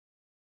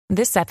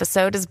This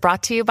episode is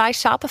brought to you by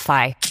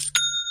Shopify.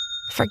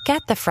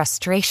 Forget the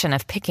frustration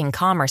of picking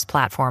commerce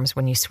platforms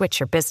when you switch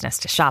your business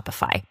to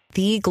Shopify,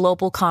 the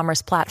global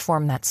commerce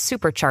platform that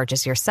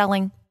supercharges your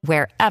selling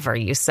wherever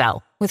you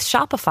sell. With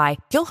Shopify,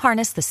 you'll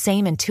harness the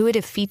same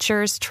intuitive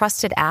features,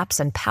 trusted apps,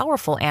 and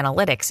powerful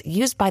analytics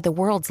used by the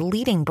world's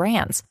leading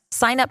brands.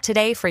 Sign up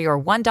today for your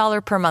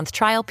 $1 per month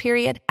trial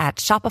period at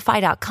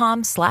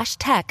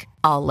shopify.com/tech,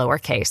 all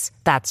lowercase.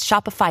 That's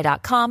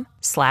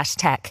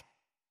shopify.com/tech.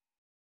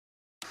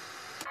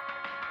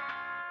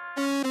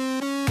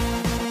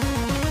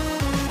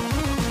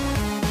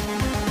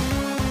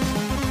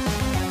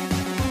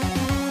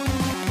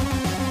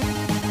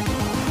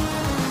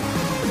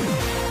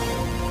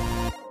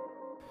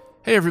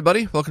 Hey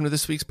everybody, welcome to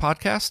this week's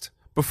podcast.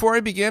 Before I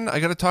begin, I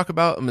got to talk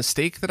about a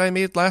mistake that I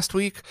made last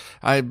week.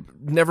 I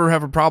never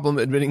have a problem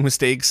admitting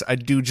mistakes. I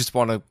do just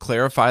want to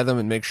clarify them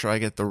and make sure I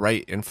get the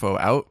right info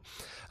out.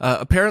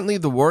 Apparently,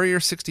 the Warrior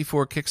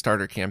 64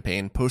 Kickstarter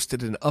campaign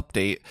posted an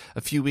update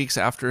a few weeks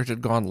after it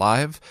had gone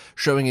live,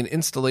 showing an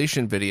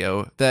installation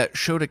video that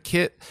showed a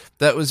kit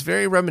that was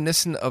very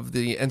reminiscent of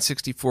the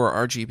N64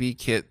 RGB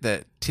kit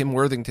that Tim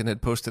Worthington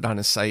had posted on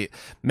his site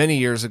many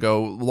years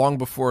ago, long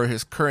before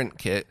his current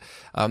kit,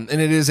 and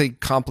it is a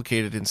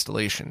complicated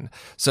installation.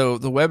 So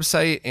the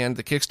website and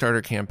the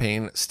Kickstarter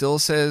campaign still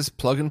says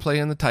plug and play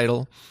in the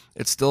title.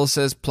 It still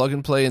says plug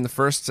and play in the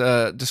first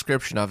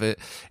description of it,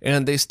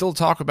 and they still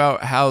talk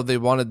about how they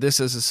wanted this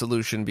as a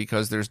solution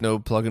because there's no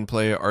plug and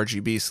play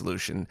RGB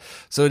solution.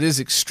 So it is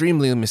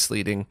extremely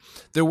misleading.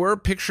 There were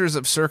pictures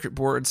of circuit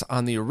boards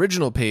on the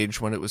original page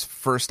when it was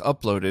first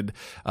uploaded,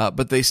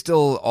 but they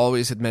still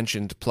always had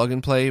mentioned plug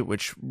and play,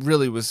 which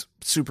really was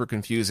super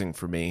confusing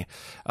for me.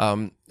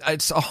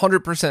 It's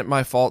 100%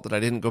 my fault that I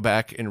didn't go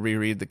back and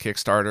reread the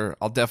Kickstarter.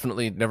 I'll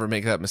definitely never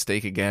make that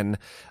mistake again.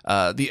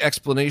 The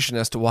explanation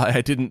as to why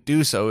I didn't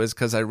do so is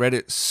because I read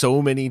it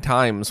so many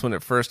times when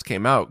it first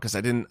came out, because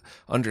I didn't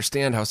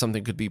understand how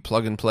something could be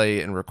plug and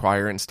play and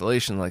require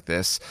installation like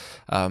this.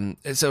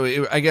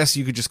 I guess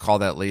you could just call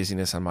that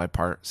laziness on my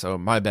part. So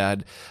my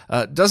bad.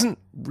 Doesn't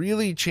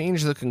really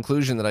change the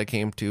conclusion that I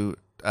came to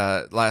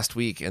last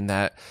week, in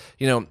that,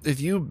 if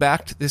you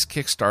backed this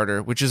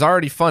Kickstarter, which is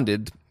already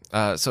funded,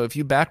 so if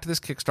you backed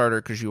this Kickstarter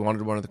because you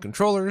wanted one of the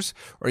controllers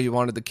or you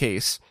wanted the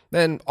case,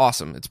 then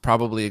awesome. It's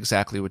probably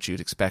exactly what you'd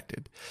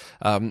expected.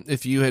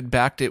 If you had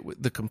backed it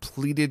with the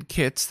completed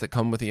kits that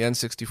come with the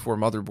N64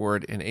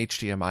 motherboard and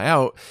HDMI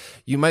out,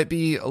 you might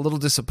be a little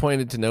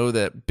disappointed to know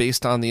that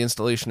based on the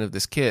installation of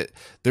this kit,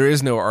 there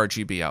is no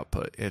RGB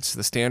output. It's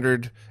the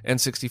standard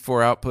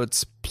N64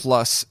 outputs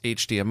plus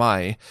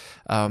HDMI.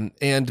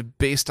 And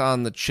based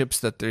on the chips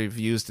that they've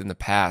used in the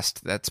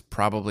past, that's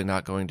probably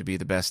not going to be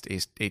the best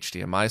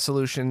HDMI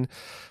solution.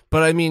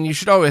 But I mean, you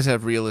should always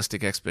have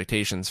realistic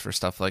expectations for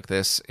stuff like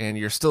this, and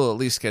you're still at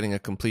least getting a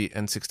complete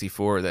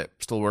N64 that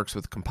still works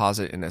with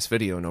composite and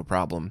S-Video, no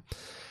problem.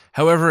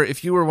 However,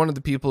 if you were one of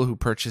the people who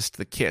purchased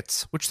the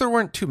kits, which there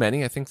weren't too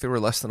many, I think there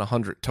were less than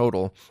 100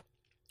 total,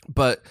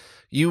 but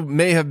you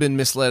may have been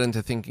misled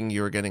into thinking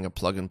you were getting a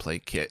plug-and-play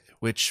kit,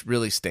 which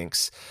really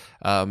stinks.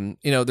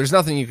 There's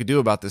nothing you could do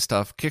about this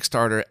stuff.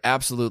 Kickstarter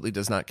absolutely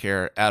does not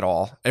care at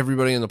all.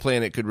 Everybody on the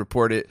planet could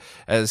report it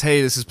as,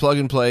 hey, this is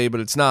plug-and-play, but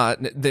it's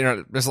not.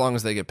 As long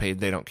as they get paid,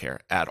 they don't care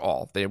at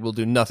all. They will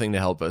do nothing to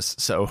help us.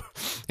 So,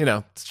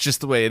 it's just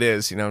the way it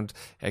is.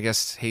 I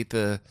guess hate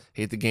the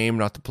game,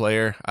 not the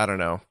player. I don't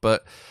know.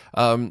 But,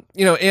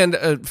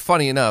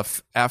 funny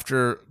enough,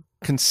 after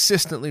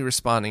consistently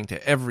responding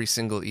to every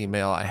single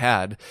email I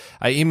had,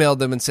 I emailed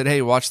them and said,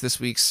 hey, watch this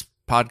week's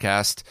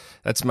podcast.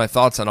 That's my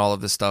thoughts on all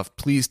of this stuff.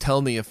 Please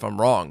tell me if I'm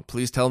wrong.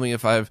 Please tell me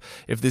if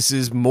this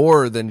is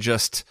more than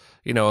just,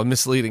 a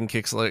misleading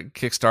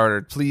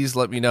Kickstarter. Please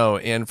let me know.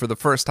 And for the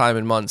first time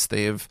in months,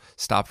 they have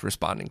stopped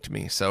responding to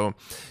me. So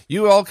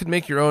you all could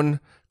make your own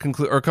come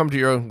to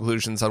your own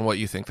conclusions on what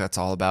you think that's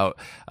all about.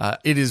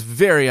 It is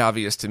very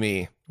obvious to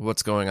me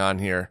what's going on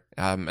here.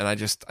 And I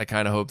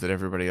kind of hope that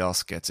everybody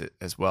else gets it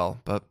as well.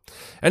 But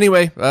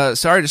anyway,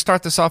 sorry to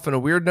start this off on a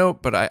weird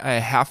note, but I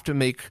have to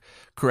make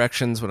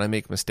corrections when I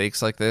make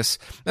mistakes like this.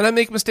 And I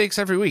make mistakes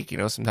every week.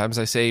 Sometimes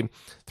I say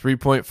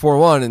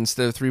 3.41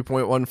 instead of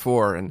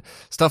 3.14 and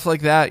stuff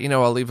like that.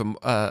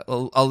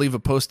 I'll leave a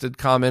posted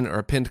comment or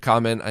a pinned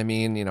comment.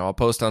 I'll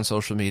post on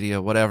social media,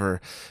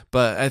 whatever.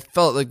 But I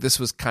felt like this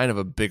was kind of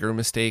a bigger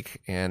mistake,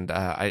 and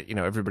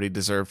everybody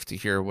deserved to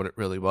hear what it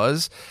really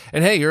was.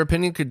 And hey, your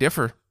opinion could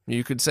differ.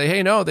 You could say,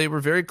 hey, no, they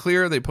were very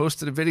clear. They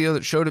posted a video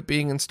that showed it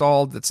being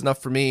installed. That's enough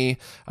for me.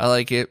 I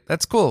like it.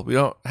 That's cool. We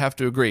don't have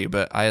to agree,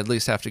 but I at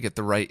least have to get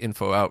the right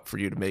info out for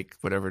you to make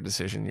whatever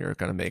decision you're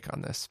going to make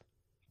on this.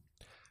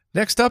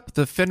 Next up,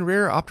 the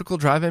Fenrir optical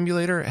drive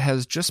emulator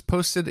has just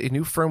posted a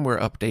new firmware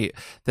update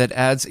that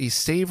adds a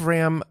save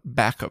RAM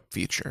backup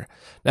feature.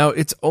 Now,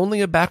 it's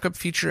only a backup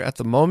feature at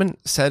the moment.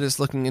 SED is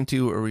looking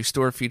into a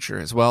restore feature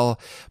as well,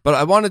 but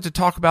I wanted to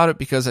talk about it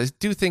because I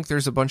do think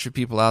there's a bunch of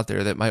people out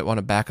there that might want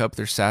to back up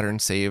their Saturn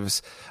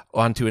saves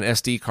onto an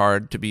SD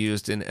card to be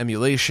used in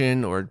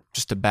emulation or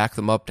just to back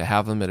them up to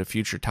have them at a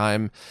future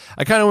time.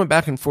 I kind of went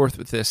back and forth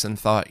with this and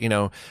thought,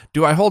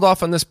 do I hold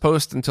off on this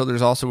post until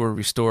there's also a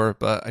restore?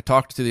 But I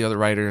talked to the other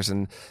writers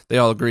and they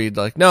all agreed,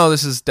 like, no,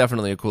 this is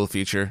definitely a cool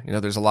feature.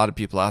 There's a lot of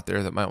people out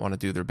there that might want to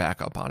do their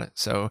backup on it.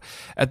 So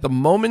at the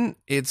moment,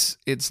 it's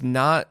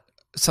not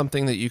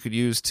something that you could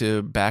use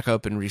to back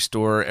up and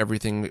restore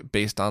everything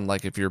based on,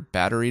 like, if your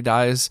battery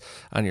dies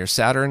on your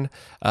Saturn.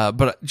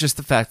 But just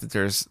the fact that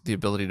there's the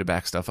ability to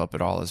back stuff up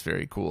at all is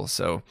very cool.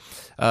 So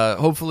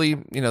hopefully,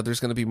 there's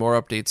going to be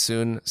more updates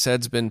soon.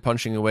 SED's been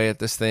punching away at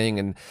this thing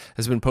and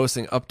has been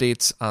posting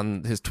updates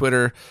on his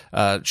Twitter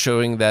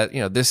showing that,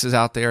 this is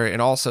out there,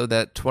 and also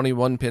that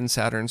 21-pin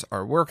Saturns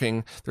are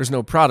working. There's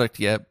no product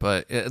yet,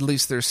 but at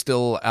least they're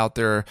still out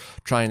there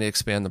trying to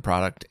expand the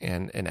product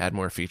and add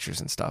more features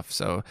and stuff.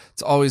 So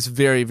it's always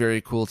very, very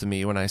cool to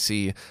me when I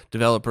see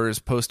developers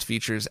post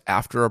features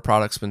after a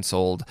product's been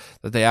sold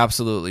that they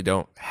absolutely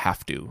don't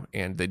have to,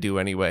 and they do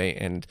anyway.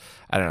 And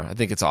I don't know, I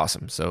think it's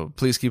awesome. So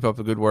please keep up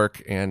the good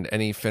work, and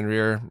any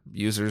Fenrir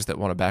users that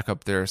want to back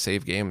up their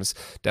save games,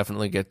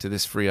 definitely get to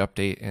this free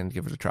update and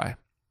give it a try.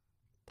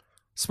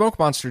 Smoke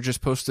Monster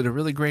just posted a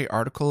really great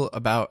article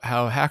about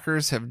how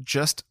hackers have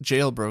just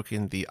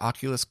jailbroken the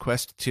Oculus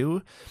Quest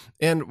 2,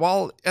 and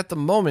while at the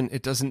moment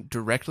it doesn't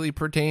directly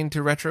pertain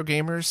to retro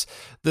gamers,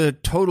 the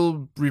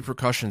total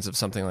repercussions of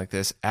something like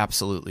this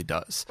absolutely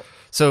does.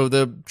 So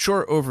the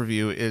short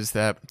overview is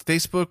that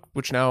Facebook,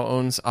 which now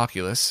owns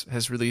Oculus,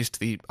 has released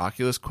the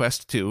Oculus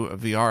Quest 2, a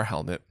VR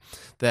helmet,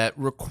 that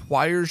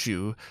requires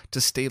you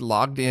to stay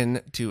logged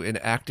in to an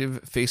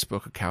active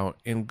Facebook account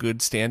in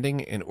good standing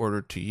in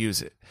order to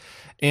use it.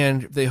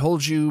 And they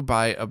hold you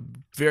by a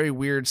very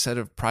weird set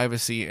of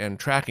privacy and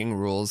tracking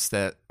rules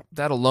that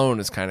alone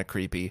is kind of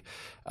creepy.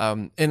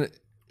 And it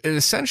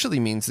essentially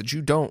means that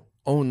you don't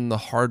own the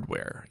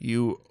hardware.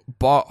 You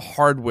bought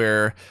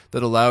hardware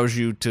that allows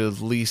you to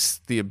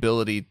lease the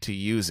ability to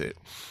use it.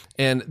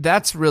 And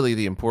that's really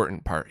the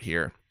important part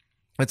here.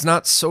 It's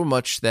not so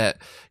much that,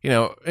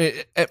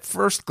 at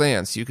first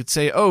glance, you could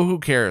say, oh, who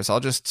cares? I'll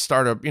just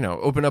start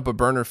open up a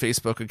burner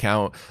Facebook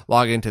account,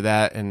 log into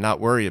that, and not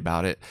worry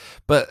about it.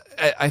 But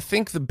I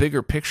think the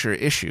bigger picture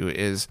issue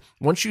is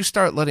once you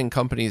start letting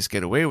companies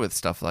get away with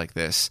stuff like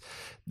this,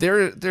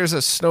 there's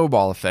a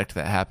snowball effect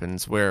that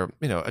happens where,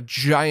 a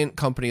giant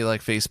company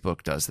like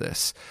Facebook does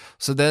this.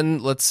 So then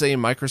let's say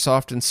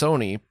Microsoft and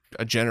Sony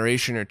a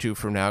generation or two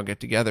from now get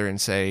together and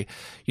say,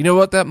 you know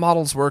what, that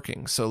model's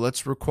working. So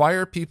let's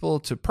require people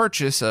to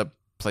purchase a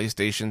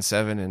PlayStation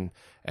 7 and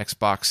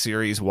Xbox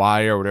Series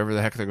Y or whatever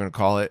the heck they're going to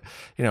call it.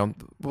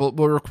 We'll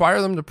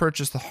require them to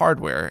purchase the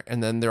hardware,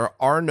 and then there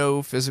are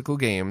no physical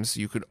games.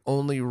 You could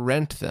only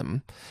rent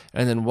them.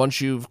 And then once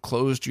you've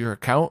closed your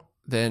account,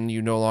 then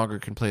you no longer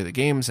can play the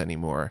games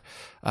anymore.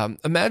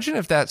 Imagine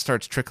if that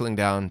starts trickling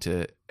down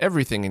to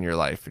everything in your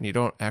life and you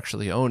don't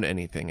actually own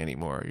anything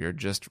anymore. You're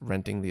just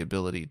renting the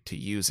ability to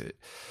use it.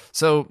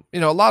 So, a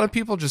lot of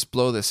people just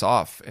blow this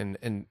off,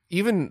 and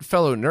even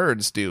fellow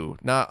nerds do,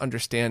 not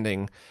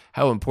understanding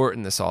how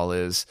important this all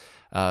is.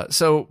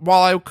 So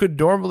while I could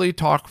normally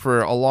talk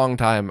for a long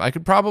time, I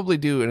could probably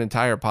do an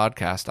entire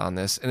podcast on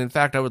this. And in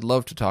fact, I would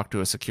love to talk to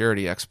a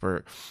security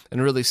expert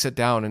and really sit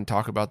down and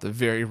talk about the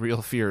very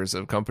real fears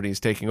of companies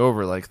taking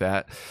over like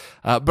that.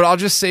 But I'll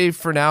just say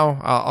for now,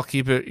 I'll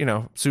keep it,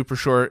 super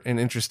short in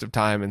interest of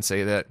time and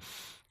say that,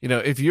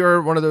 if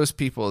you're one of those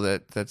people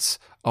that's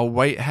a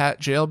white hat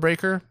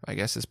jailbreaker, I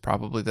guess is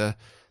probably the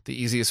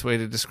easiest way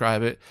to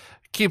describe it.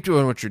 Keep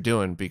doing what you're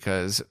doing,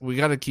 because we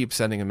got to keep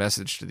sending a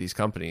message to these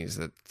companies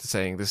that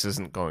saying this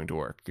isn't going to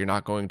work. You're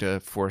not going to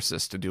force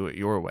us to do it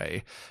your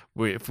way.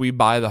 If we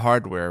buy the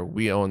hardware,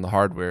 we own the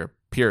hardware,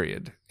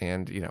 period.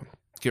 And,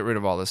 get rid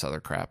of all this other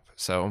crap.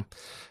 So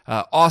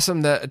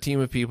awesome that a team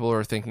of people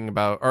are thinking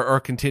about or are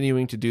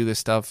continuing to do this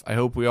stuff. I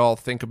hope we all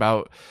think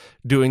about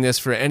doing this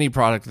for any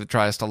product that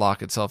tries to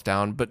lock itself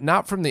down, but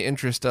not from the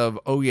interest of,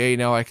 oh yay,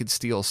 now I could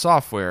steal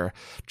software,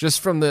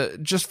 just from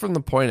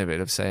the point of it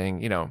of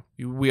saying,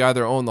 we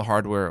either own the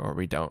hardware or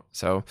we don't.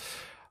 So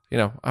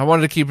I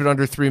wanted to keep it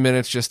under 3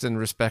 minutes just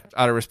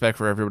out of respect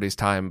for everybody's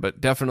time, but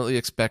definitely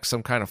expect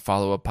some kind of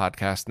follow-up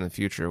podcast in the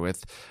future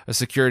with a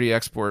security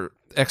expert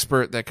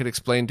that could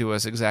explain to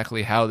us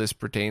exactly how this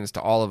pertains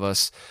to all of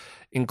us,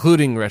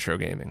 including retro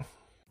gaming.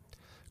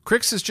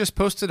 Crix has just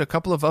posted a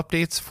couple of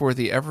updates for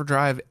the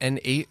EverDrive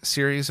N8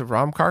 series of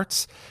ROM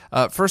carts.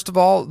 First of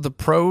all, the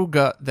Pro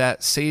got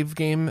that save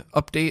game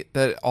update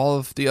that all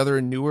of the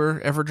other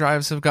newer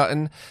EverDrives have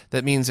gotten.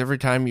 That means every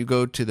time you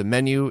go to the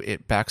menu,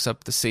 it backs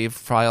up the save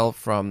file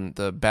from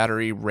the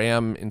battery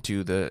RAM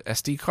into the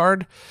SD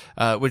card,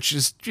 which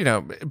is,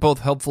 both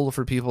helpful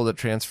for people that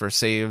transfer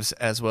saves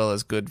as well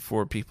as good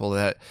for people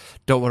that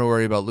don't want to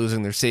worry about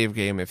losing their save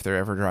game if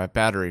their EverDrive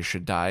battery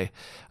should die.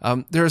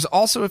 There's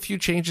also a few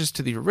changes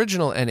to the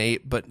original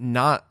N8, but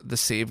not the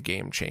save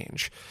game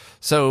change.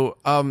 So,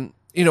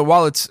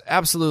 while it's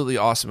absolutely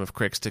awesome of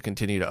Crix to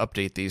continue to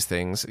update these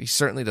things, he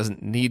certainly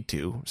doesn't need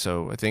to.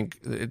 So I think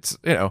it's,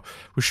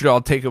 we should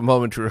all take a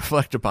moment to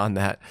reflect upon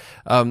that.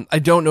 I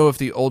don't know if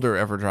the older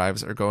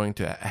EverDrives are going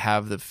to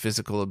have the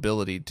physical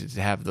ability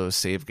to have those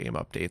save game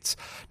updates.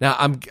 Now,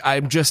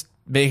 I'm just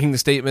making the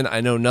statement. I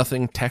know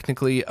nothing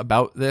technically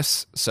about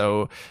this,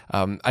 so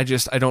I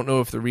don't know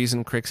if the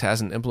reason Crix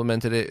hasn't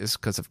implemented it is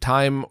because of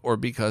time or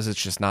because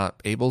it's just not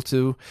able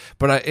to.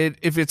 But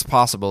if it's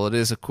possible, it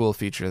is a cool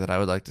feature that I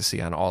would like to see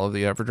on all of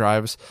the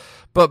EverDrives.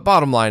 But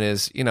bottom line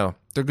is,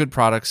 they're good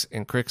products,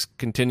 and Crix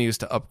continues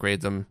to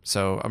upgrade them.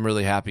 So I'm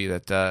really happy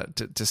that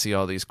to see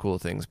all these cool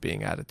things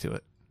being added to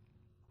it.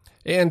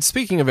 And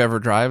speaking of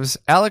EverDrives,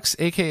 Alex,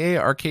 aka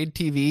Arcade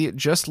TV,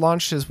 just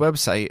launched his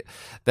website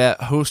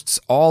that hosts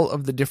all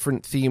of the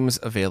different themes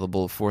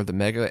available for the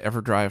Mega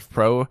EverDrive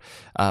Pro.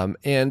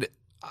 And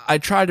I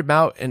tried them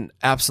out and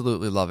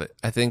absolutely love it.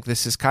 I think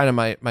this is kind of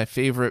my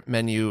favorite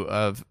menu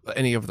of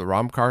any of the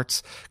ROM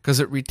carts because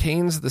it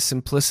retains the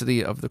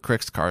simplicity of the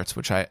Crix carts,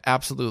 which I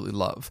absolutely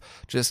love.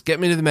 Just get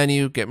me to the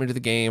menu, get me to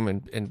the game,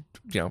 and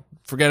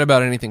forget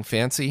about anything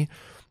fancy.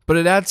 But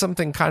it adds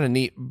something kind of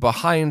neat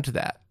behind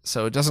that.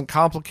 So it doesn't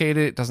complicate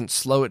it. It doesn't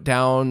slow it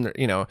down.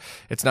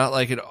 It's not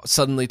like it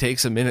suddenly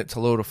takes a minute to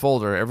load a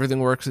folder.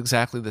 Everything works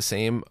exactly the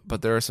same,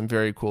 but there are some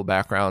very cool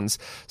backgrounds.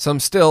 Some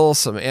still,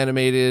 some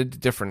animated,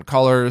 different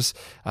colors.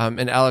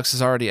 And Alex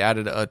has already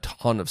added a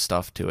ton of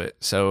stuff to it.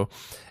 So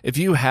if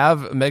you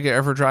have a Mega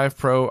EverDrive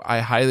Pro,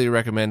 I highly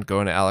recommend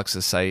going to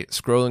Alex's site,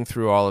 scrolling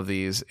through all of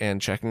these,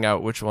 and checking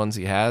out which ones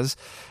he has.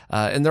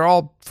 And they're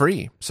all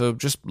free. So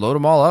just load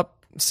them all up.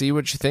 See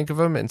what you think of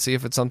them and see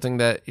if it's something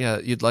that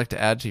you'd like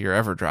to add to your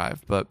EverDrive.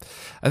 But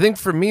I think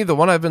for me, the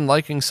one I've been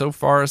liking so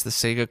far is the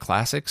Sega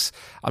Classics.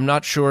 I'm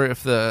not sure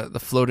if the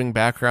floating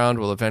background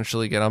will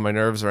eventually get on my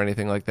nerves or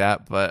anything like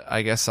that, but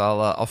I guess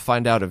I'll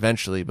find out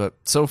eventually. But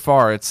so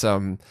far, it's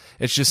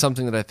just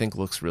something that I think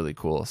looks really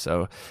cool.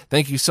 So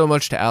thank you so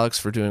much to Alex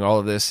for doing all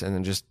of this and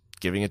then just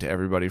giving it to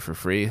everybody for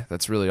free.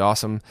 That's really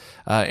awesome.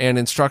 And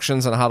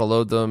instructions on how to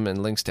load them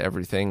and links to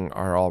everything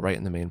are all right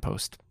in the main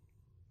post.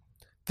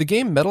 The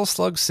game Metal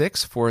Slug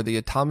 6 for the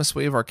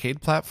Atomiswave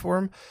arcade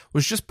platform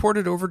was just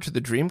ported over to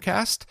the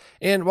Dreamcast,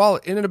 and while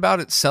in and about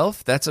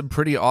itself, that's a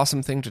pretty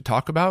awesome thing to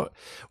talk about,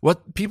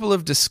 what people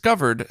have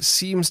discovered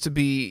seems to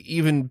be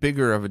even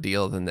bigger of a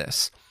deal than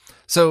this.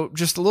 So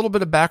just a little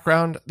bit of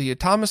background, the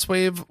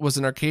Atomiswave was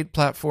an arcade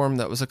platform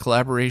that was a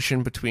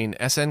collaboration between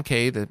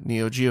SNK, the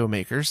Neo Geo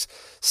makers,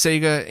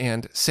 Sega,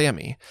 and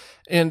Sammy.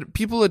 And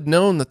people had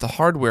known that the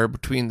hardware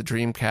between the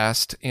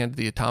Dreamcast and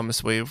the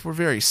Atomiswave were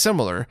very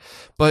similar,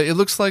 but it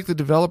looks like the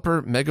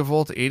developer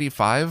Megavolt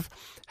 85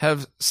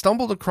 have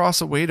stumbled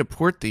across a way to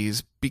port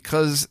these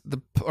because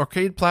the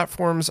arcade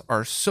platforms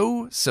are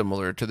so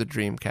similar to the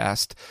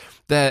Dreamcast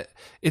that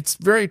it's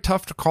very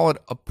tough to call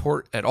it a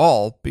port at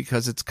all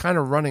because it's kind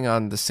of running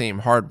on the same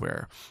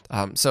hardware.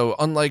 So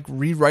unlike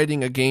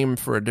rewriting a game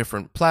for a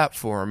different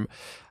platform,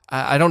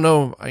 I don't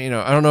know, I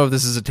don't know if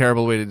this is a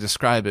terrible way to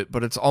describe it,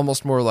 but it's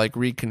almost more like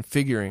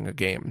reconfiguring a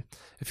game.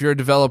 If you're a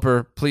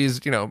developer, please,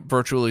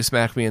 virtually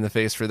smack me in the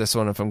face for this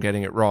one if I'm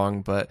getting it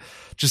wrong, but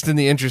just in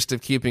the interest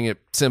of keeping it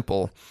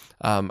simple,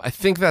 I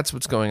think that's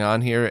what's going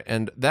on here,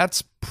 and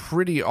that's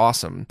pretty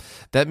awesome.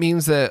 That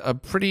means that a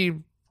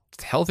pretty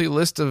healthy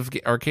list of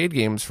arcade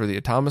games for the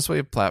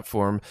Atomiswave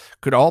platform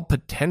could all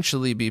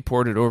potentially be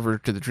ported over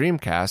to the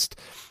Dreamcast,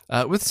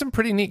 with some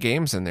pretty neat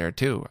games in there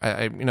too.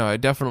 I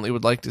definitely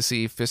would like to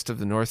see Fist of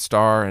the North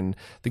Star and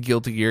the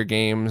Guilty Gear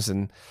games,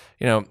 and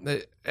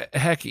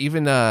heck,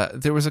 even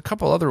there was a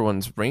couple other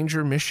ones,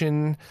 Ranger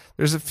Mission.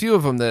 There's a few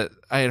of them that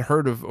I had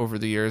heard of over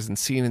the years and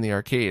seen in the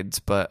arcades,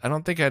 but I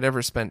don't think I'd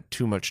ever spent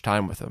too much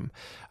time with them.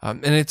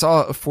 And it's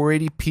all a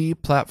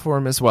 480p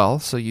platform as well,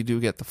 so you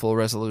do get the full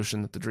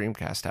resolution that the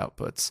Dreamcast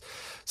outputs.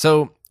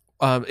 So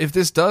if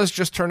this does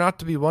just turn out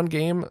to be one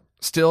game,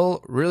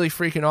 still really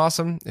freaking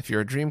awesome. If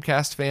you're a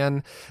Dreamcast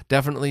fan,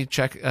 definitely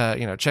check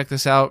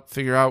this out,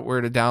 figure out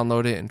where to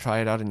download it and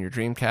try it out in your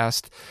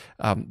Dreamcast.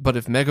 But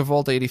if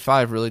Megavolt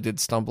 85 really did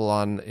stumble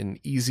on an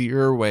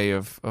easier way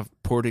of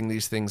porting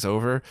these things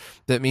over,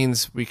 that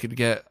means we could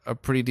get a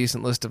pretty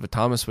decent list of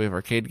Atomiswave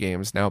arcade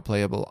games now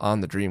playable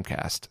on the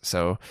Dreamcast.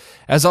 So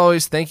as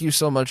always, thank you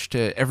so much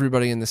to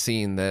everybody in the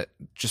scene that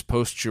just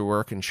posts your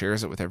work and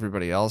shares it with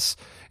everybody else.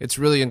 It's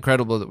really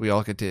incredible that we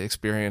all get to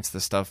experience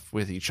this stuff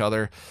with each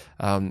other.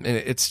 And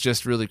it's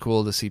just really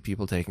cool to see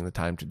people taking the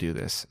time to do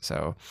this.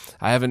 So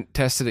I haven't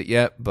tested it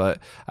yet, but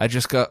I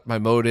just got my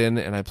mode in,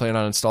 and I plan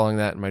on installing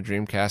that in my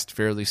Dreamcast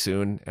fairly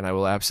soon, and I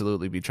will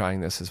absolutely be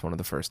trying this as one of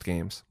the first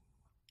games.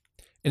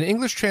 An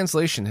English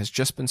translation has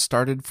just been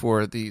started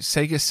for the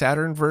Sega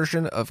Saturn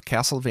version of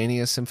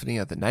Castlevania Symphony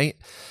of the Night.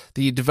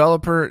 The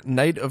developer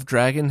Night of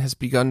Dragon has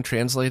begun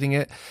translating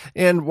it,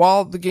 and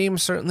while the game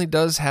certainly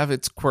does have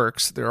its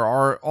quirks, there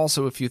are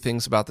also a few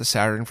things about the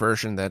Saturn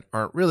version that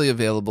aren't really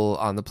available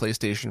on the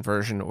PlayStation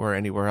version or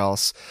anywhere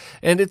else,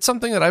 and it's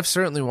something that I've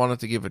certainly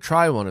wanted to give a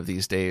try one of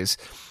these days.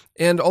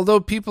 And although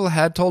people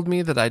had told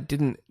me that I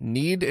didn't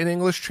need an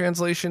English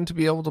translation to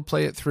be able to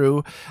play it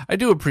through, I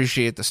do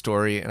appreciate the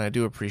story, and I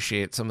do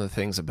appreciate some of the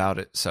things about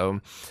it.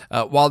 So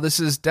while this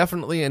is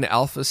definitely an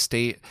alpha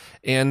state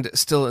and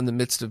still in the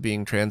midst of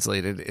being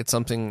translated, it's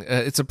something.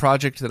 It's a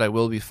project that I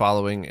will be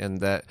following,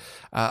 and that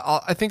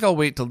I think I'll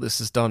wait till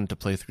this is done to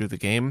play through the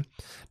game.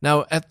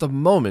 Now, at the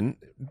moment,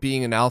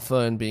 being an alpha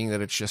and being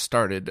that it's just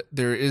started,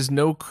 there is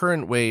no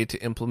current way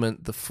to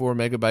implement the 4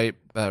 megabyte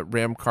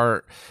RAM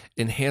cart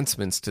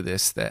enhancements to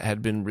this that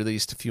had been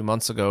released a few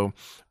months ago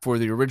for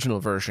the original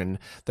version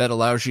that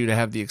allows you to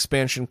have the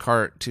expansion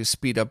cart to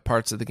speed up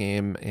parts of the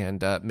game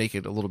and make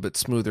it a little bit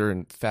smoother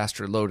and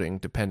faster loading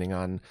depending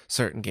on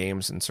certain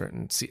games and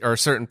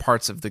certain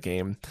parts of the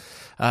game.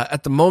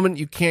 At the moment,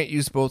 you can't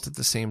use both at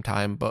the same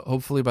time, but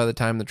hopefully by the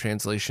time the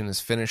translation is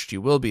finished,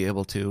 you will be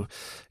able to.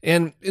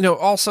 And,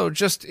 also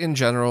just in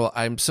general,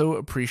 I'm so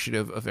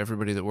appreciative of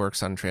everybody that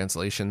works on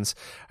translations.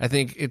 I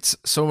think it's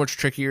so much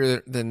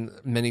trickier than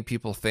many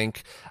people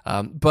think,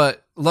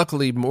 but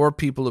luckily more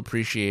people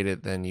appreciate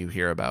it than you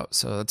hear about.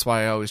 So that's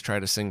why I always try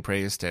to sing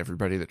praise to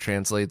everybody that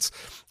translates,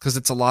 because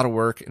it's a lot of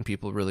work and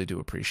people really do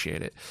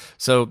appreciate it.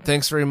 So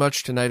thanks very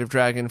much to Night of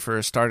Dragon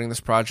for starting this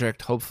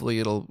project. Hopefully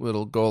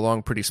it'll go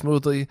along pretty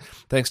smoothly.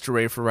 Thanks to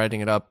Ray for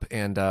writing it up,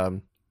 and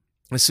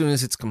as soon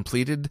as it's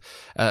completed,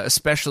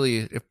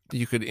 especially if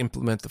you could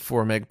implement the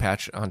 4 meg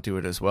patch onto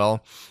it as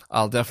well,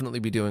 I'll definitely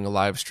be doing a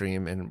live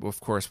stream, and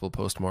of course we'll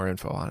post more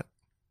info on it.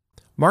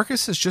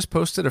 Marcus has just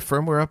posted a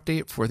firmware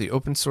update for the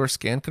open source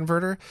scan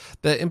converter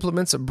that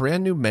implements a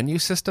brand new menu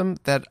system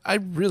that I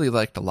really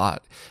liked a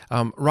lot.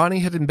 Ronnie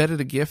had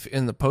embedded a GIF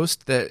in the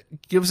post that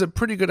gives a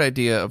pretty good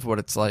idea of what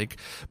it's like,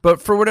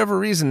 but for whatever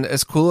reason,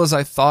 as cool as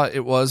I thought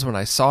it was when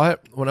I saw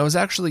it, when I was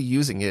actually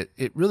using it,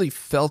 it really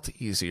felt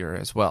easier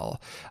as well.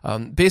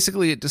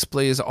 Basically, it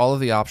displays all of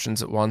the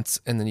options at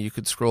once, and then you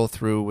could scroll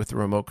through with the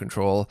remote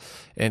control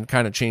and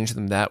kind of change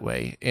them that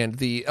way. And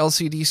the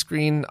LCD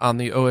screen on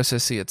the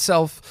OSSC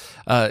itself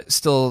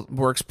still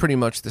works pretty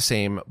much the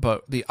same,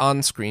 but the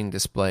on-screen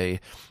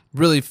display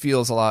really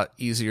feels a lot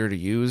easier to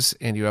use,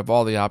 and you have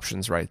all the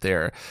options right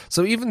there.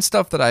 So even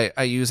stuff that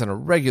I use on a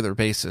regular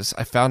basis,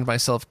 I found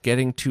myself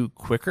getting to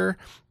quicker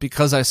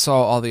because I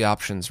saw all the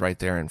options right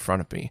there in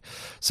front of me.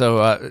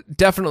 So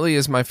definitely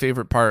is my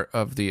favorite part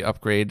of the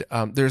upgrade.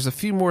 There's a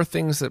few more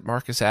things that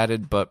Marcus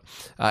added, but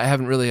I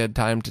haven't really had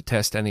time to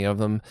test any of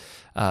them.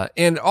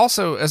 And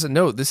also, as a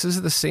note, this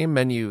is the same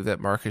menu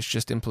that Marcus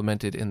just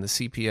implemented in the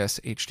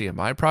CPS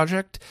HDMI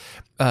project.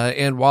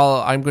 And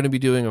while I'm going to be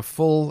doing a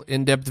full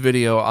in-depth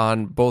video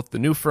on both the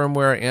new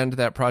firmware and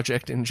that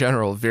project in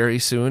general very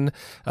soon,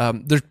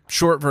 the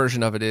short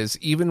version of it is,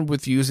 even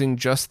with using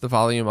just the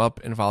volume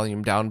up and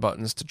volume down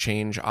buttons to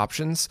change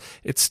options,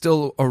 it's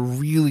still a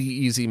really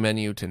easy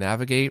menu to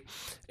navigate.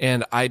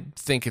 And I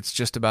think it's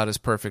just about as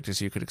perfect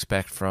as you could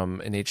expect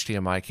from an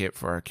HDMI kit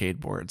for arcade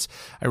boards.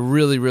 I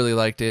really, really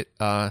liked it.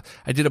 I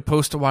did a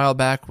post a while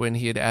back when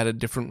he had added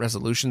different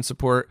resolution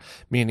support,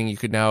 meaning you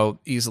could now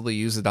easily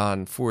use it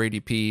on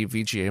 480p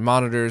VGA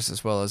monitors,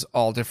 as well as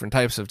all different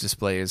types of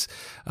displays.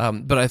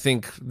 But I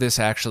think this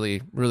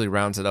actually really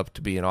rounds it up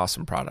to be an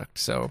awesome product.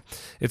 So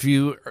if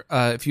you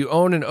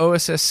own an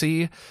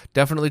OSSC,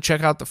 definitely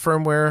check out the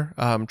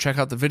firmware. Check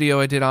out the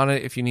video I did on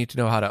it if you need to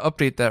know how to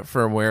update that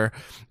firmware.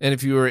 And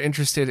if you are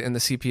interested in the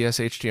CPS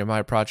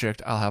HDMI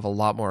project, I'll have a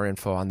lot more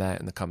info on that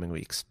in the coming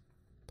weeks.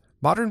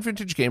 Modern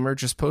Vintage Gamer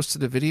just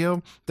posted a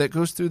video that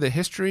goes through the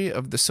history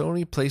of the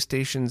Sony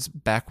PlayStation's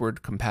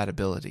backward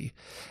compatibility.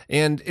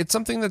 And it's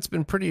something that's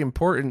been pretty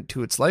important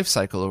to its life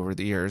cycle over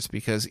the years,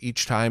 because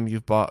each time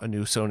you've bought a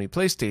new Sony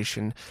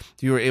PlayStation,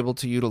 you were able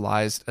to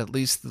utilize at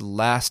least the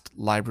last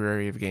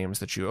library of games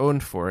that you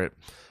owned for it,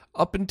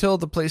 up until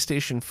the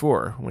PlayStation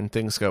 4, when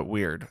things got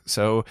weird.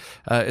 So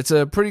it's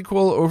a pretty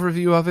cool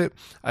overview of it.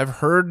 I've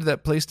heard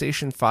that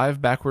PlayStation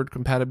 5 backward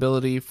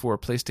compatibility for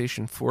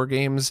PlayStation 4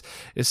 games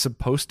is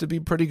supposed to be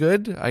pretty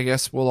good. I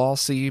guess we'll all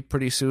see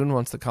pretty soon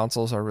once the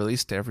consoles are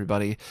released to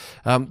everybody.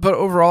 But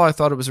overall, I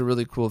thought it was a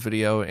really cool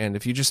video, and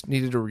if you just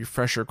needed a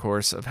refresher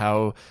course of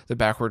how the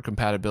backward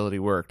compatibility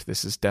worked,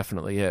 this is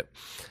definitely it.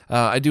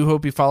 I do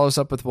hope he follows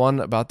up with one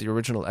about the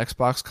original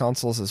Xbox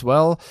consoles as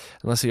well,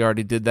 unless he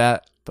already did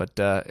that. But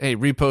hey,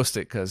 repost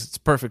it because it's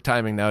perfect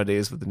timing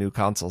nowadays with the new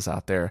consoles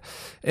out there.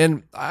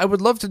 And I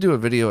would love to do a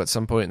video at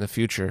some point in the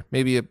future,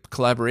 maybe a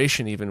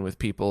collaboration even with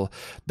people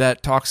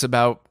that talks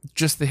about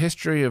just the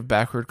history of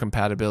backward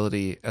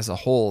compatibility as a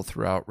whole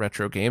throughout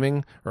retro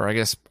gaming, or I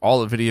guess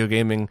all of video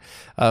gaming.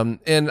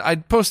 And I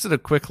posted a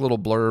quick little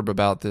blurb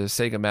about the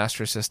Sega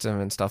Master System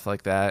and stuff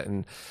like that.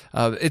 And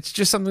it's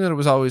just something that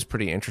was always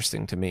pretty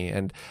interesting to me.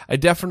 And I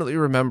definitely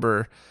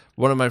remember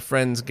one of my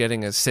friends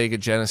getting a Sega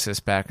Genesis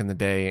back in the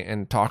day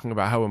and talking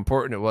about how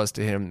important it was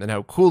to him and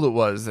how cool it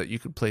was that you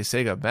could play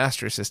Sega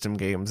Master System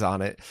games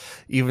on it,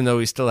 even though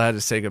he still had a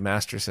Sega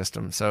Master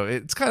System. So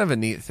it's kind of a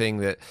neat thing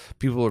that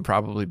people would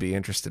probably be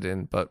interested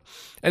in. But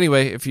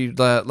anyway, if you'd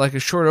like a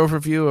short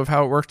overview of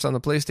how it works on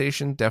the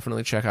PlayStation,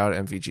 definitely check out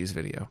MVG's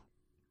video.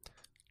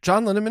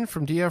 John Linneman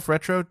from DF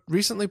Retro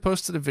recently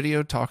posted a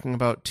video talking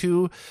about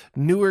two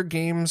newer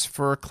games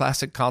for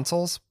classic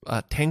consoles,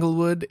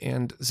 Tanglewood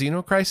and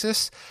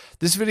Xenocrisis.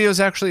 This video is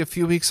actually a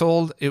few weeks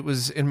old. It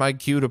was in my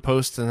queue to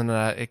post, and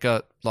then it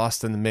got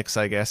lost in the mix,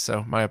 I guess,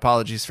 so my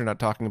apologies for not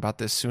talking about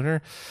this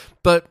sooner.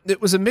 But it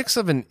was a mix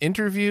of an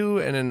interview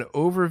and an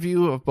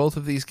overview of both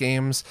of these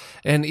games,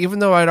 and even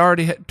though I'd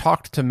already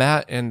talked to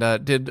Matt and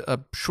did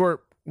a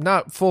short,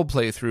 not full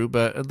playthrough,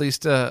 but at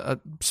least a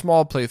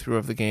small playthrough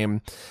of the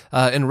game.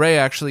 And Ray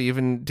actually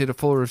even did a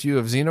full review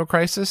of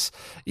Xenocrisis.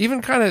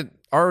 Even kind of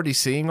already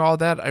seeing all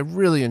that, I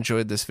really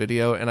enjoyed this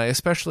video, and I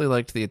especially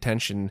liked the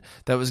attention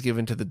that was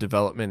given to the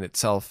development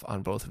itself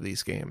on both of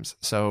these games.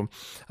 So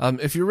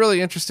if you're really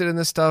interested in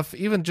this stuff,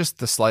 even just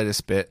the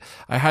slightest bit,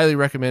 I highly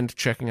recommend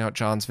checking out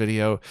John's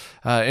video.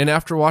 And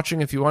after watching,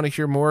 if you want to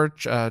hear more,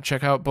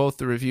 check out both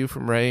the review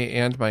from Ray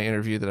and my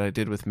interview that I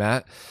did with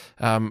Matt.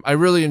 I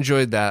really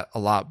enjoyed that a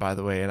lot, by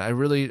the way, and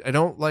I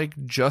don't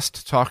like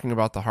just talking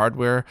about the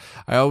hardware.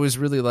 I always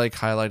really like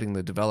highlighting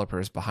the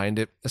developers behind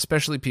it,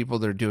 especially people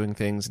that are doing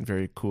things in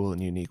very cool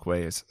and unique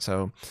ways.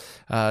 So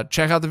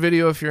check out the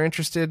video if you're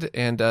interested,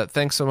 and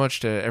thanks so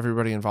much to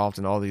everybody involved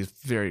in all these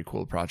very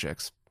cool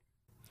projects.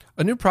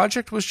 A new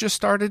project was just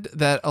started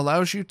that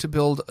allows you to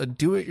build a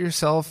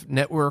do-it-yourself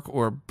network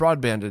or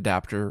broadband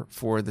adapter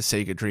for the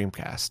Sega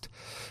Dreamcast.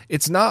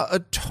 It's not a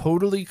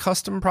totally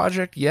custom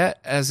project yet,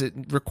 as it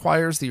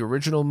requires the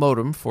original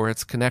modem for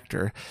its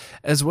connector,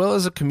 as well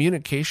as a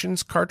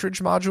communications cartridge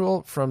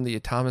module from the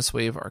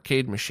Atomiswave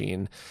arcade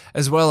machine,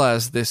 as well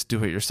as this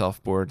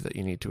do-it-yourself board that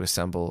you need to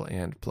assemble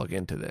and plug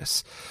into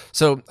this.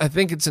 So I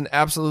think it's an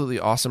absolutely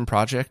awesome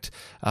project,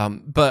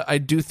 but I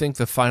do think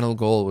the final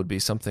goal would be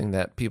something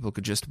that people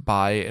could just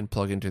buy and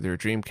plug into their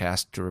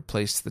Dreamcast to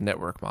replace the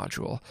network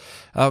module.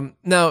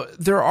 Now,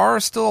 there are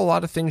still a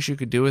lot of things you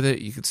could do with it.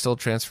 You could still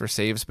transfer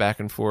saves back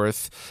and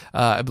forth.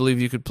 I believe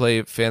you could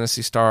play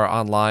Phantasy Star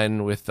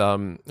Online with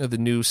the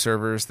new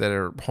servers that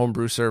are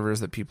homebrew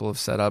servers that people have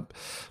set up.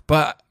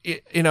 But,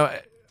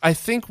 I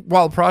think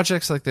while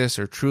projects like this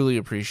are truly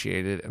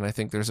appreciated, and I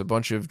think there's a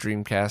bunch of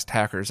Dreamcast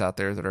hackers out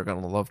there that are going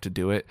to love to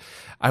do it,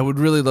 I would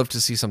really love to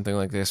see something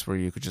like this where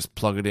you could just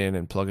plug it in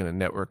and plug in a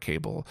network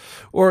cable.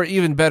 Or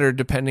even better,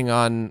 depending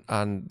on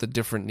the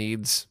different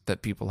needs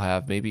that people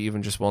have, maybe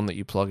even just one that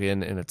you plug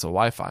in and it's a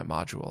Wi-Fi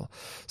module.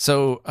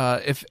 So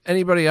if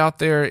anybody out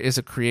there is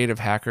a creative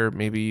hacker,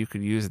 maybe you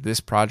could use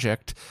this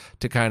project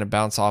to kind of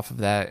bounce off of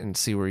that and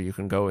see where you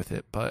can go with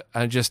it. But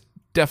I just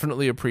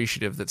definitely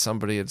appreciative that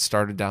somebody had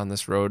started down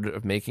this road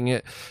of making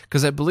it,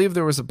 because I believe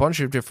there was a bunch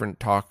of different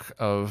talk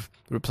of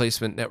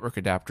replacement network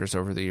adapters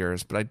over the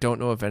years, but I don't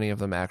know if any of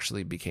them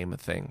actually became a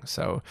thing.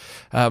 So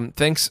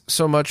thanks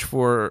so much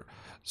for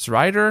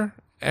Zrider,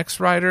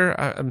 X-Rider.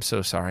 I'm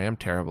so sorry. I'm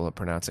terrible at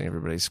pronouncing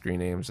everybody's screen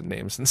names and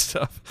names and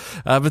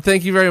stuff. But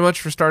thank you very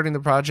much for starting the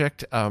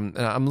project. And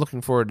I'm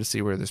looking forward to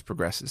see where this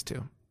progresses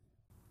to.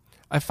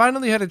 I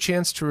finally had a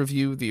chance to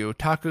review the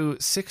Otaku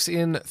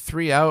 6-in,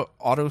 3-out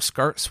auto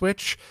SCART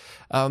switch,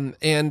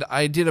 and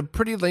I did a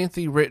pretty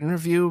lengthy written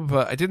review,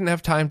 but I didn't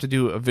have time to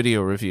do a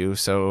video review,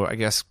 so I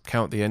guess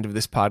count the end of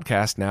this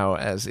podcast now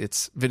as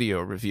its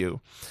video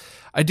review.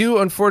 I do,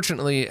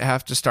 unfortunately,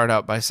 have to start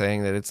out by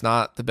saying that it's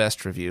not the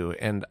best review,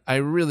 and I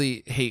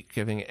really hate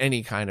giving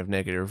any kind of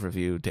negative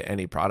review to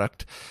any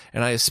product,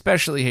 and I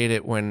especially hate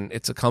it when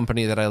it's a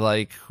company that I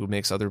like who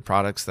makes other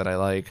products that I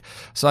like.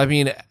 So I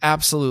mean,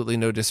 absolutely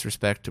no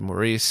disrespect to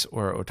Maurice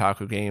or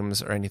Otaku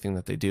Games or anything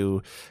that they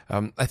do.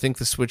 I think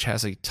the Switch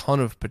has a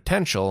ton of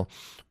potential,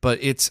 but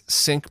its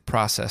sync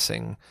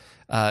processing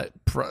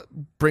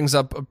brings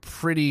up a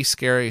pretty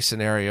scary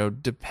scenario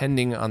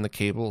depending on the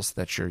cables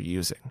that you're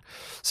using.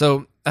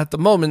 So at the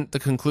moment, the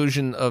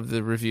conclusion of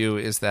the review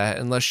is that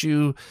unless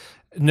you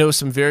know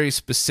some very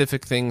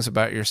specific things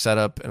about your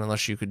setup, and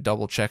unless you could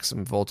double check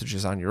some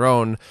voltages on your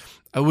own,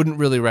 I wouldn't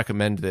really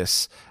recommend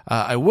this.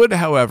 I would,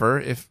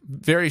 however,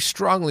 very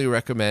strongly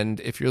recommend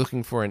if you're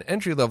looking for an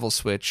entry-level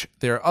switch,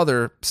 their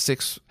other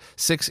 6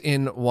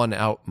 in, 1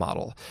 out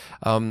model.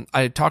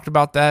 I talked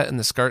about that in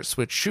the SCART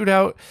switch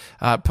shootout,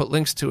 put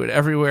links to it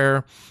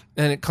everywhere,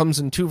 and it comes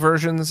in 2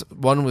 versions,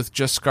 one with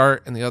just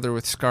SCART and the other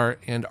with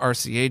SCART and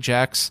RCA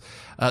jacks.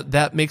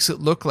 That makes it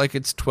look like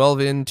it's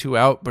 12 in, 2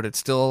 out, but it's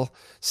still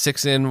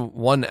 6 in,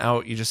 1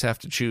 out. You just have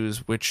to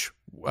choose which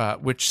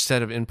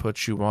set of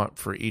inputs you want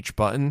for each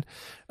button.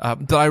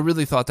 But I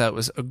really thought that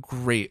was a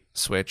great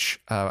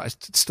switch.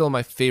 It's still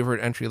my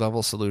favorite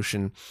entry-level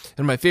solution.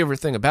 And my favorite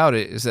thing about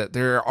it is that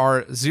there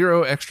are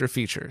 0 extra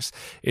features.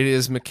 It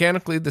is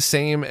mechanically the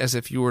same as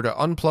if you were to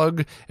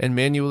unplug and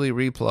manually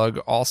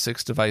replug all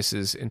 6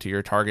 devices into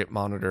your target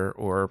monitor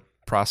or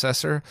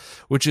processor,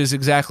 which is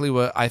exactly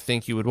what I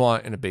think you would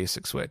want in a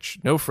basic switch.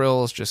 No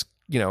frills, just,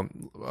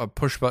 a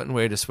push button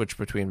way to switch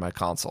between my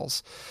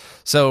consoles.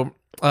 So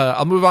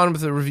I'll move on with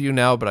the review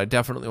now, but I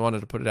definitely wanted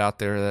to put it out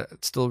there that I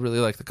still really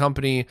like the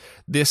company.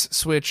 This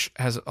switch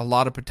has a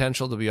lot of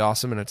potential to be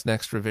awesome in its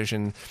next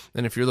revision,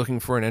 and if you're looking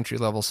for an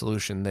entry-level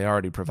solution, they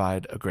already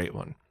provide a great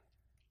one.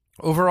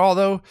 Overall,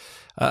 though,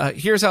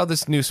 here's how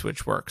this new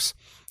switch works.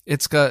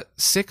 It's got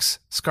 6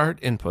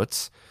 SCART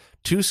inputs,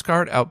 2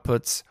 SCART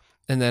outputs,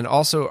 and then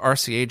also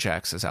RCA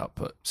jacks as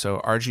output, so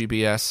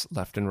RGBS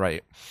left and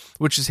right,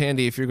 which is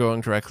handy if you're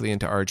going directly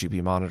into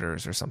RGB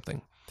monitors or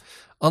something.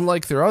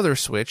 Unlike their other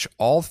switch,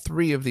 all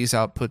 3 of these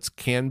outputs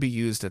can be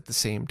used at the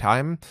same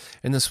time,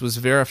 and this was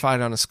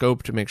verified on a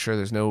scope to make sure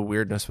there's no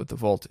weirdness with the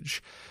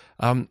voltage.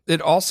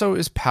 It also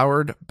is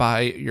powered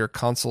by your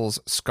console's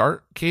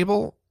SCART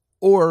cable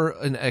or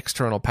an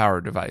external power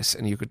device,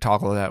 and you could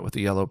toggle that with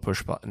the yellow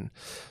push button.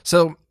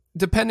 So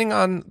depending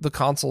on the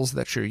consoles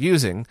that you're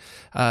using,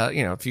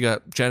 if you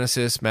got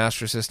Genesis,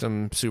 Master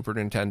System, Super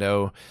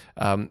Nintendo,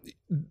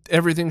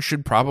 everything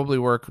should probably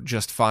work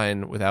just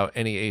fine without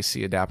any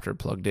AC adapter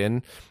plugged in.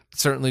 It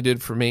certainly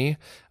did for me.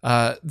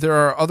 There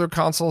are other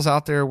consoles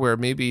out there where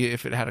maybe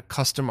if it had a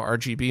custom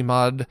RGB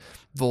mod,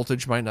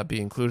 voltage might not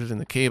be included in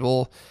the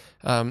cable.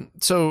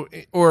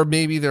 Or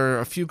maybe there are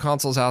a few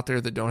consoles out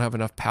there that don't have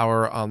enough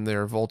power on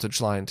their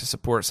voltage line to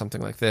support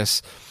something like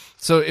this.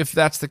 So if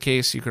that's the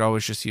case, you could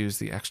always just use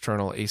the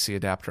external AC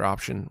adapter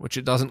option, which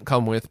it doesn't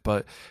come with,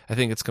 but I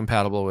think it's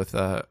compatible with,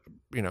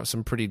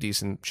 some pretty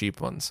decent cheap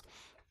ones.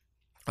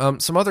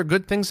 Some other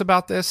good things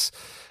about this,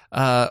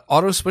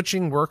 auto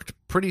switching worked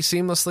pretty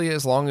seamlessly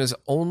as long as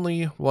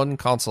only one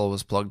console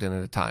was plugged in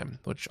at a time,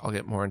 which I'll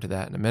get more into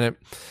that in a minute.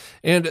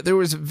 And there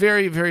was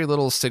very, very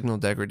little signal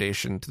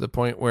degradation to the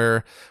point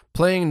where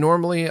playing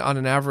normally on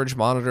an average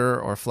monitor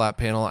or flat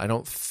panel, I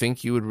don't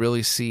think you would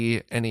really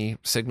see any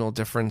signal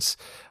difference.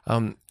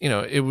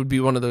 It would be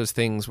one of those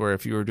things where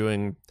if you were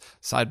doing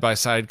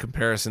side-by-side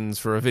comparisons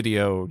for a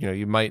video,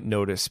 you might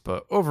notice.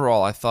 But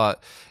overall, I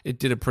thought it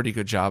did a pretty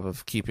good job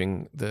of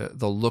keeping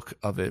the look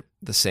of it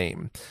the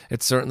same.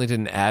 It certainly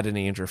didn't add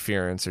any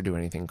interference or do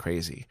anything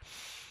crazy.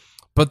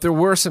 But there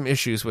were some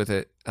issues with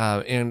it,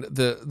 and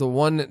the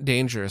one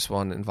dangerous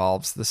one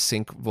involves the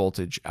sync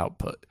voltage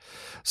output.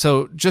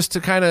 So just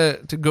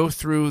to go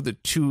through the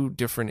 2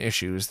 different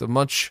issues, the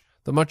much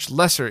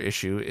lesser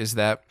issue is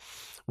that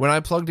when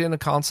I plugged in a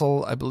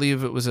console, I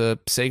believe it was a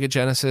Sega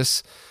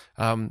Genesis,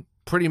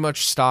 pretty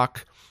much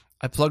stock,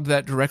 I plugged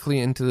that directly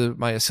into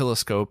my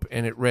oscilloscope,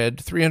 and it read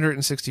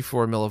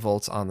 364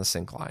 millivolts on the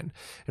sync line.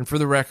 And for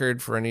the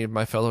record, for any of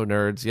my fellow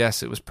nerds,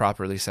 yes, it was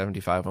properly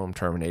 75 ohm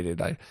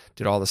terminated. I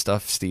did all the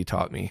stuff Steve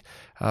taught me.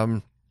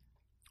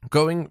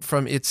 Going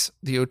from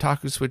the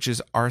Otaku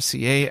Switch's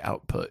RCA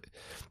output,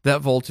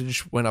 that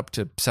voltage went up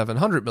to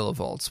 700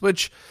 millivolts,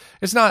 which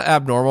is not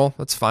abnormal.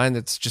 That's fine.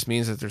 That just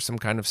means that there's some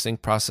kind of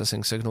sync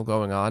processing signal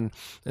going on,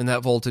 and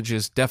that voltage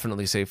is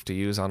definitely safe to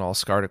use on all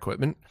SCART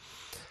equipment.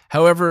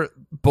 However,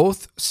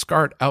 both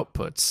SCART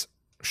outputs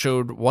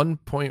showed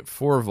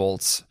 1.4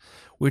 volts,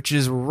 which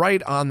is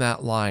right on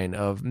that line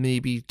of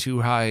maybe too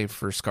high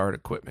for SCART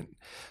equipment.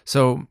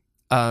 So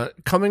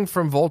coming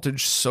from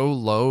voltage so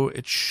low,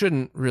 it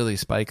shouldn't really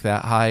spike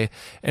that high.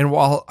 And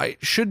while I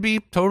should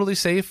be totally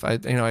safe, I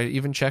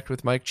even checked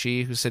with Mike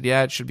Chi, who said,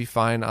 yeah, it should be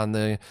fine on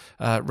the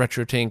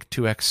RetroTank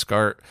 2X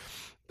SCART.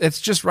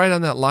 It's just right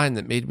on that line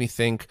that made me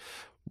think,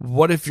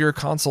 what if your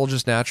console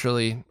just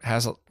naturally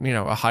has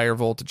a higher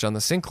voltage on the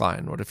sync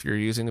line? What if you're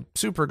using a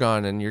super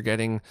gun and you're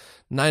getting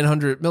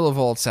 900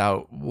 millivolts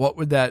out? What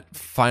would that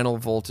final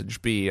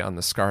voltage be on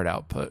the SCART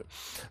output?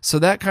 So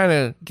that kind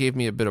of gave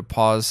me a bit of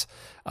pause.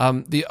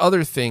 The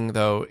other thing,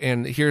 though,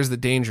 and here's the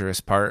dangerous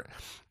part,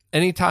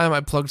 anytime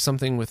I plugged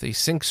something with a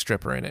sync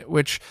stripper in it,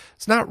 which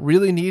it's not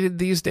really needed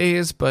these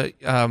days, but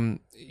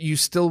you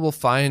still will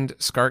find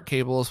SCART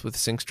cables with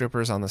sync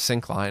strippers on the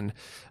sync line.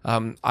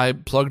 I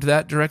plugged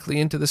that directly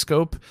into the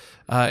scope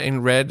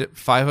and read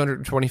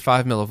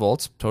 525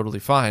 millivolts, totally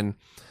fine.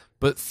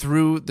 But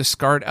through the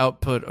SCART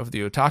output of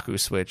the Otaku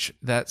switch,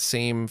 that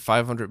same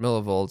 500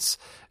 millivolts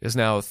is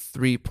now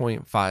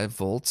 3.5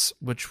 volts,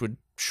 which would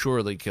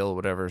surely kill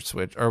whatever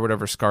switch or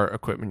whatever SCART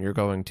equipment you're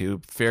going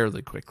to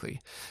fairly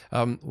quickly.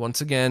 Once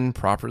again,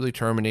 properly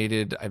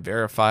terminated. I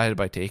verified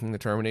by taking the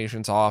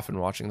terminations off and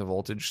watching the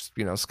voltage,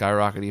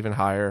 skyrocket even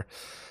higher.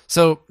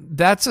 So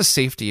that's a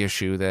safety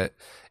issue that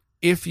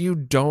if you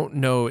don't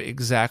know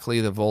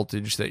exactly the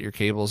voltage that your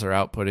cables are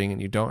outputting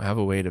and you don't have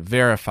a way to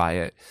verify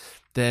it,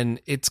 then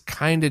it's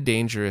kind of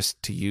dangerous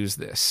to use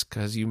this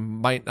because you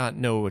might not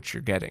know what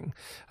you're getting.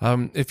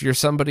 If you're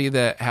somebody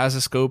that has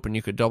a scope and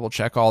you could double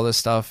check all this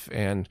stuff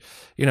and,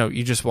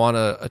 you just want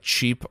a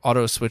cheap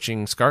auto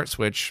switching SCART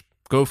switch,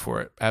 go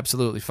for it.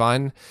 Absolutely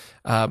fine.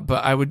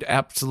 But I would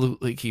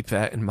absolutely keep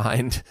that in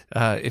mind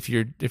if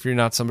you're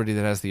not somebody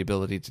that has the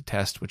ability to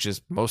test, which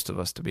is most of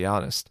us, to be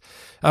honest.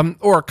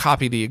 Or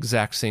copy the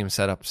exact same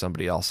setup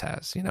somebody else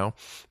has,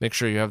 Make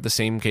sure you have the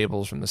same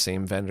cables from the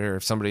same vendor.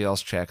 If somebody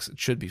else checks, it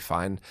should be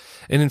fine.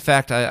 And in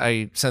fact,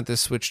 I sent this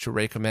switch to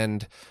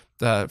recommend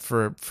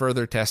for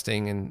further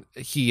testing, and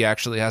he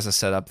actually has a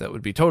setup that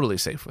would be totally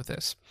safe with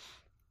this.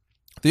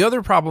 The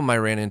other problem I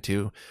ran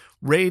into,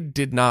 Raid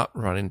did not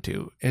run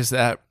into, is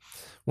that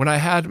when I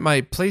had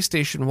my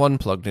PlayStation 1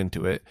 plugged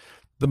into it,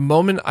 the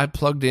moment I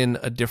plugged in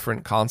a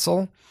different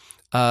console,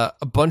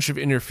 a bunch of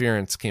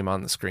interference came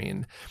on the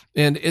screen.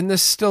 And in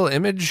this still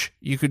image,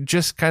 you could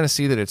just kind of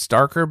see that it's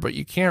darker, but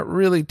you can't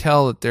really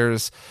tell that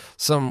there's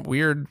some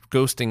weird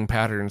ghosting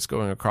patterns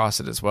going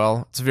across it as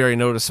well. It's very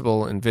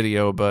noticeable in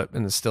video, but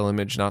in the still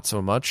image, not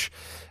so much.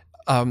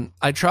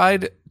 I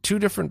tried 2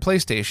 different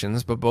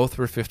PlayStations, but both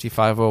were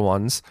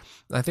 5501s.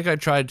 I think I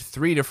tried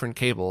 3 different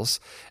cables,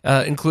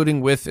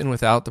 including with and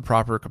without the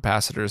proper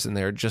capacitors in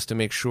there, just to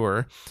make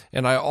sure.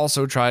 And I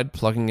also tried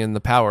plugging in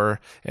the power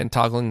and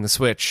toggling the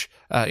switch,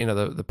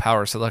 the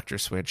power selector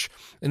switch,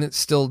 and it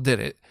still did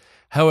it.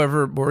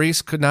 However,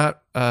 Maurice could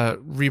not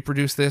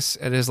reproduce this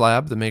at his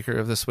lab, the maker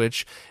of the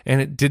switch, and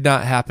it did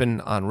not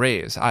happen on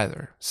Rays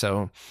either.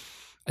 So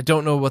I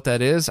don't know what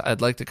that is.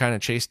 I'd like to kind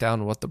of chase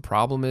down what the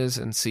problem is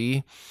and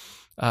see.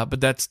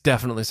 But that's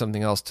definitely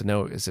something else to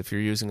note, is if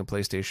you're using a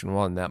PlayStation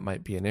 1, that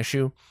might be an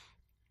issue.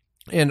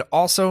 And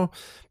also,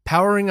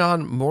 powering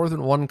on more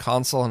than one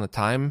console at a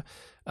time,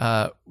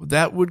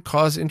 that would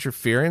cause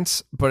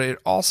interference, but it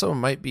also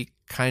might be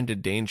kind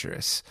of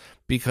dangerous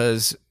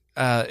because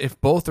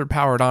if both are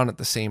powered on at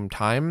the same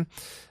time,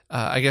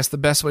 I guess the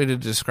best way to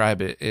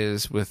describe it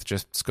is with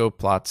just scope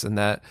plots, and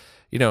that,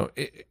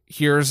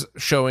 here's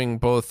showing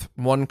both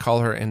one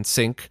color and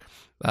sync,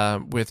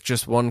 with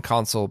just one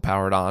console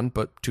powered on,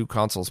 but 2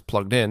 consoles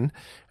plugged in.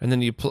 And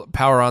then you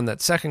power on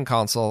that second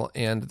console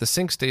and the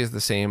sync stays the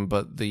same,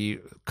 but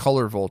the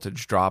color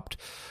voltage dropped,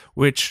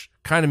 which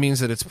kind of means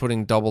that it's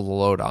putting double the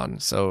load on.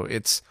 So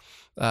it's,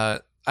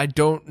 I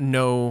don't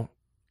know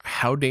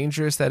how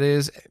dangerous that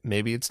is.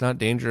 Maybe it's not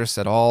dangerous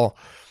at all.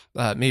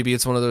 Maybe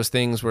it's one of those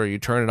things where you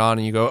turn it on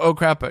and you go, oh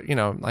crap,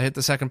 I hit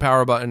the second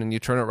power button, and you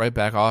turn it right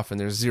back off and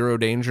there's zero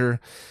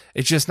danger.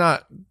 It's just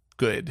not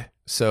good.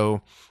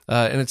 So,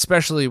 and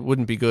especially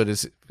wouldn't be good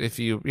as if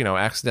you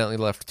accidentally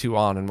left 2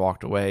 on and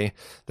walked away.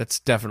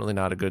 That's definitely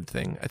not a good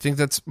thing. I think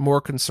that's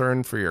more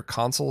concern for your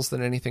consoles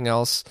than anything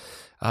else.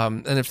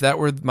 And if that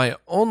were my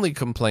only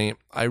complaint,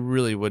 I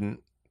really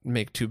wouldn't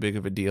make too big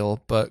of a deal.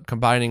 But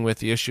combining with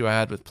the issue I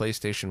had with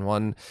PlayStation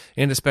 1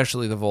 and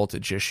especially the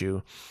voltage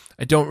issue,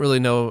 I don't really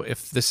know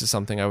if this is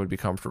something I would be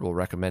comfortable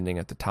recommending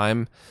at the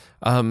time.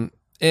 And,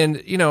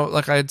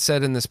 like I had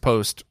said in this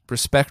post,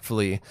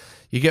 respectfully,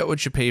 you get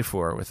what you pay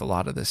for with a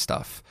lot of this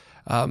stuff.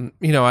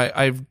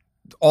 I've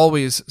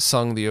always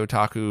sung the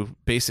Otaku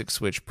basic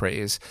switch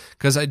praise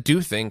because I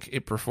do think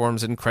it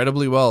performs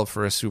incredibly well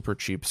for a super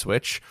cheap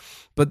switch.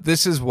 But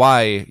this is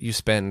why you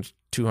spend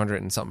 $200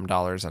 and something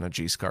on a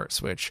G-SCART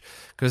switch,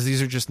 because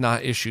these are just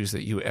not issues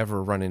that you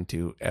ever run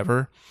into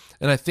ever.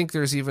 And I think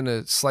there's even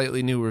a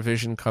slightly new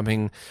revision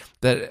coming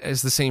that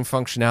has the same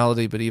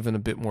functionality, but even a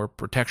bit more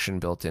protection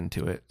built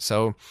into it.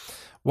 So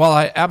while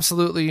I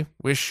absolutely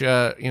wish,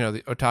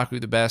 the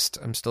Otaku the best,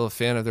 I'm still a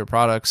fan of their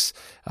products.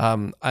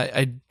 I'm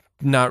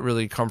not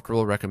really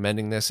comfortable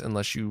recommending this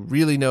unless you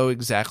really know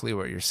exactly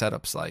what your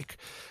setup's like.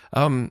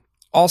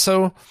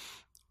 Also,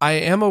 I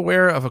am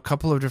aware of a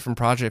couple of different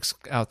projects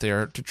out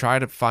there to try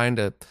to find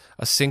a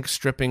sync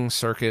stripping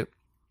circuit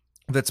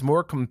that's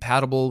more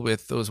compatible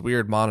with those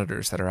weird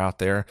monitors that are out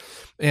there.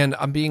 And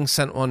I'm being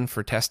sent one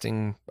for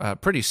testing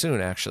pretty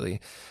soon, actually.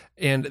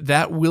 And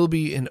that will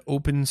be an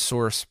open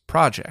source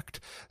project.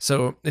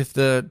 So if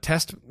the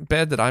test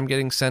bed that I'm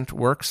getting sent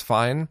works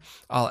fine,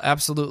 I'll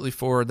absolutely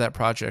forward that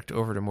project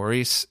over to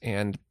Maurice,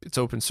 and it's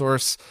open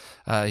source.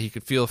 He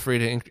could feel free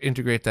to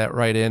integrate that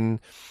right in.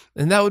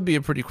 And that would be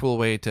a pretty cool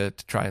way to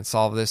try and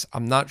solve this.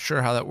 I'm not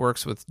sure how that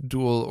works with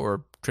dual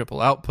or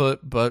triple output,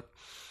 but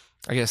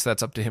I guess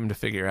that's up to him to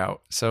figure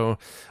out. So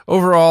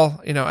overall,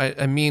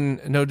 I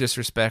mean no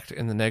disrespect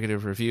in the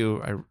negative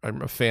review.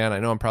 I'm a fan. I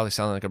know I'm probably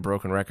sounding like a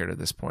broken record at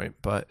this point,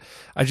 but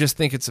I just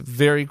think it's a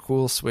very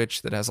cool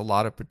Switch that has a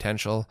lot of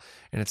potential,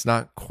 and it's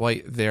not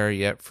quite there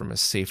yet from a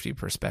safety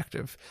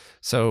perspective.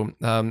 So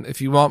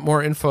if you want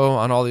more info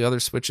on all the other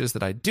Switches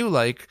that I do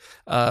like,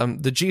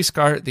 the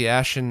G-Scart, the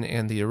Ashen,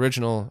 and the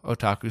original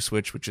Otaku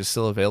Switch, which is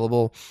still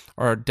available,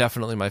 are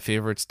definitely my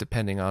favorites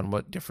depending on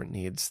what different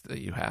needs that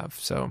you have.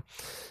 So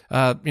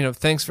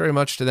thanks very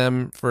much to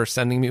them for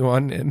sending me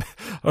one. And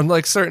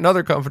unlike certain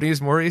other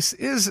companies, Maurice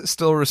is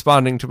still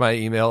responding to my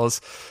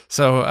emails.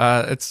 So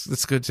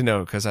it's good to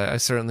know, because I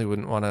certainly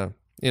wouldn't want to,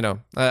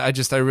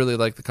 I really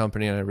like the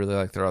company and I really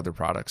like their other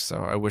products. So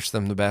I wish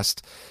them the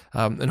best.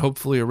 And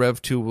hopefully a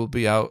Rev 2 will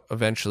be out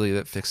eventually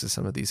that fixes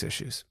some of these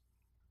issues.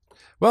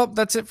 Well,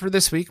 that's it for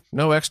this week.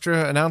 No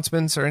extra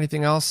announcements or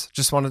anything else.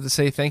 Just wanted to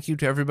say thank you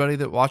to everybody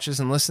that watches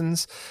and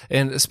listens,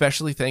 and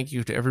especially thank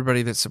you to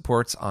everybody that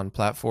supports on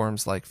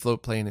platforms like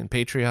Floatplane and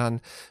Patreon,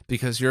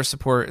 because your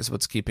support is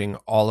what's keeping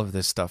all of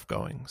this stuff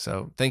going.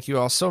 So thank you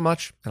all so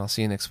much, and I'll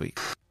see you next week.